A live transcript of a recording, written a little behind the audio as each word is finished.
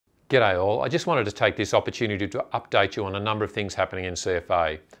G'day all. I just wanted to take this opportunity to update you on a number of things happening in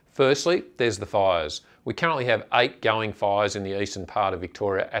CFA. Firstly, there's the fires. We currently have 8 going fires in the eastern part of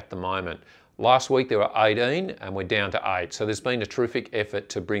Victoria at the moment. Last week there were 18 and we're down to 8. So there's been a terrific effort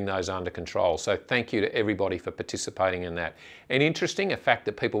to bring those under control. So thank you to everybody for participating in that. And interesting, a fact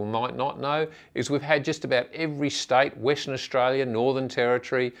that people might not know, is we've had just about every state, Western Australia, Northern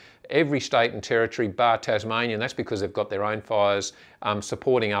Territory, every state and territory bar Tasmania, and that's because they've got their own fires,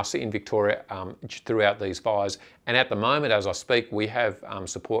 supporting us in Victoria throughout these fires. And at the moment, as I speak, we have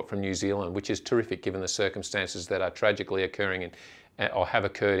support from New Zealand, which is terrific given the circumstances that are tragically occurring or have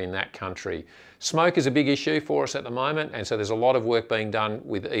occurred in that country. Smoke is a big issue for us at the moment, and so there's a lot of work being done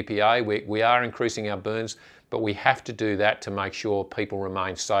with EPA. We are increasing our burns, but we have to do that to make sure people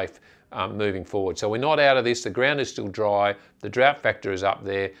remain safe moving forward. So we're not out of this, the ground is still dry, the drought factor is up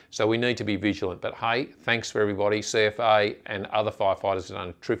there, so we need to be vigilant. But hey, thanks for everybody. CFA and other firefighters have done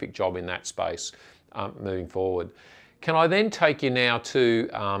a terrific job in that space moving forward. Can I then take you now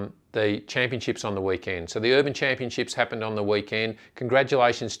to the championships on the weekend? So the Urban Championships happened on the weekend.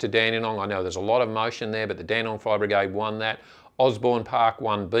 Congratulations to Dandenong. I know there's a lot of motion there, but the Dandenong Fire Brigade won that. Osborne Park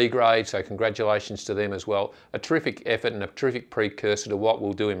won B grade, so congratulations to them as well. A terrific effort and a terrific precursor to what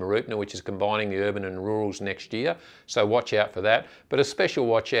we'll do in Mooroopna, which is combining the urban and rurals next year. So watch out for that. But a special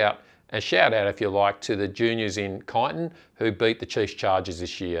watch out, a shout out if you like, to the juniors in Kyneton who beat the Chiefs Chargers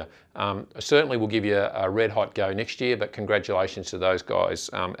this year. Certainly we'll give you a red hot go next year, but congratulations to those guys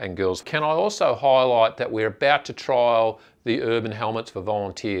and girls. Can I also highlight that we're about to trial the urban helmets for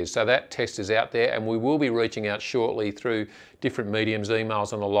volunteers. So that test is out there, and we will be reaching out shortly through different mediums,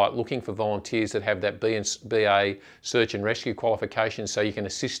 emails and the like, looking for volunteers that have that BA search and rescue qualification, so you can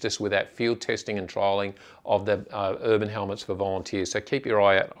assist us with that field testing and trialling of the urban helmets for volunteers. So keep your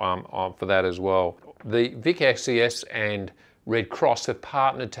eye out for that as well. The Vic SES and Red Cross have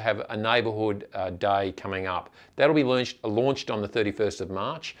partnered to have a neighbourhood day coming up. That'll be launched on the 31st of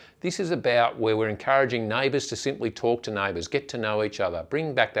March. This is about where we're encouraging neighbours to simply talk to neighbours, get to know each other,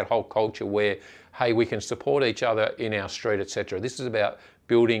 bring back that whole culture where, hey, we can support each other in our street, etc. This is about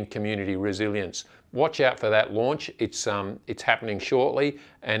building community resilience. Watch out for that launch. It's happening shortly,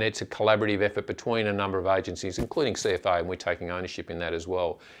 and it's a collaborative effort between a number of agencies, including CFA, and we're taking ownership in that as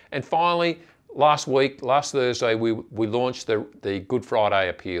well. And finally, last Thursday, we launched the Good Friday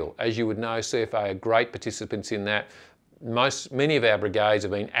Appeal. As you would know, CFA are great participants in that. Many of our brigades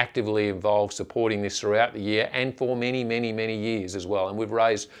have been actively involved supporting this throughout the year and for many, many, many years as well. And we've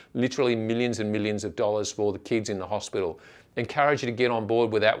raised literally millions and millions of dollars for the kids in the hospital. Encourage you to get on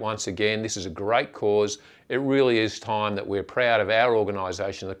board with that once again. This is a great cause. It really is time that we're proud of our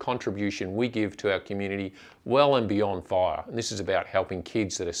organisation, the contribution we give to our community well and beyond fire. And this is about helping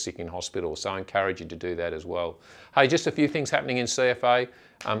kids that are sick in hospital. So I encourage you to do that as well. Hey, just a few things happening in CFA.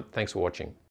 Thanks for watching.